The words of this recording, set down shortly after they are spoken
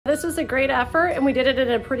This was a great effort, and we did it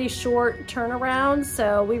in a pretty short turnaround,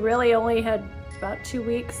 so we really only had about 2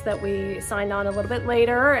 weeks that we signed on a little bit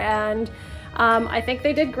later, and I think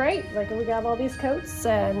they did great. Like, we got all these coats,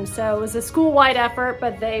 and so it was a school-wide effort,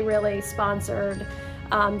 but they really sponsored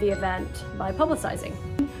the event by publicizing.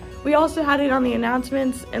 We also had it on the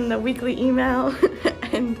announcements and the weekly email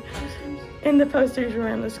and in the posters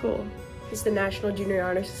around the school. It's the National Junior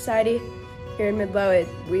Honor Society. Here in Midlothian,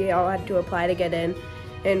 we all had to apply to get in,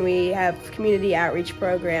 and we have community outreach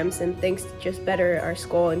programs and things to just better our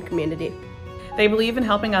school and community. They believe in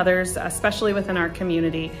helping others, especially within our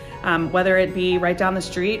community, whether it be right down the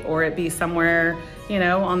street or it be somewhere, you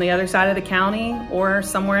know, on the other side of the county or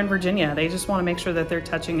somewhere in Virginia. They just want to make sure that they're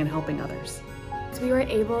touching and helping others. We were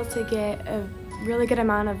able to get a really good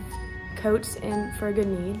amount of coats in for a good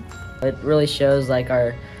need. It really shows like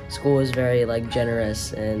our school is very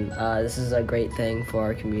generous, and this is a great thing for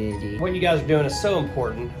our community. What you guys are doing is so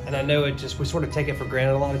important, and I know we sort of take it for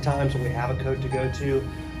granted a lot of times when we have a coat to go to,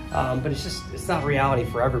 but it's not reality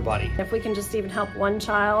for everybody. If we can just even help one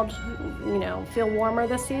child, you know, feel warmer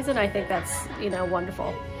this season, I think that's, you know,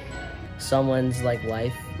 wonderful. Someone's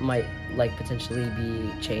life might potentially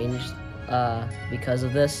be changed because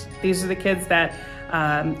of this. These are the kids that,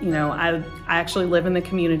 you know, I actually live in the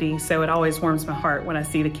community, so it always warms my heart when I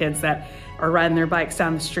see the kids that are riding their bikes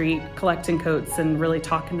down the street, collecting coats, and really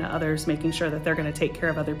talking to others, making sure that they're going to take care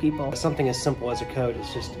of other people. Something as simple as a coat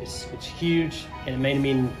is it's huge, and it may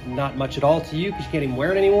mean not much at all to you because you can't even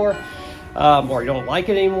wear it anymore, or you don't like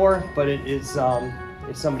it anymore, but it's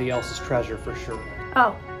somebody else's treasure for sure.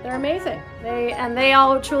 Oh, they're amazing. They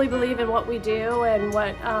all truly believe in what we do and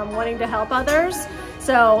wanting to help others.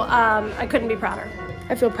 So I couldn't be prouder.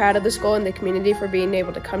 I feel proud of the school and the community for being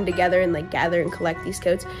able to come together and gather and collect these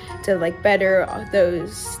coats to better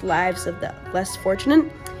those lives of the less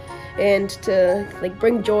fortunate, and to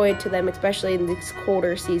bring joy to them, especially in these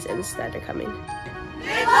colder seasons that are coming.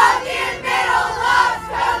 Midlothian!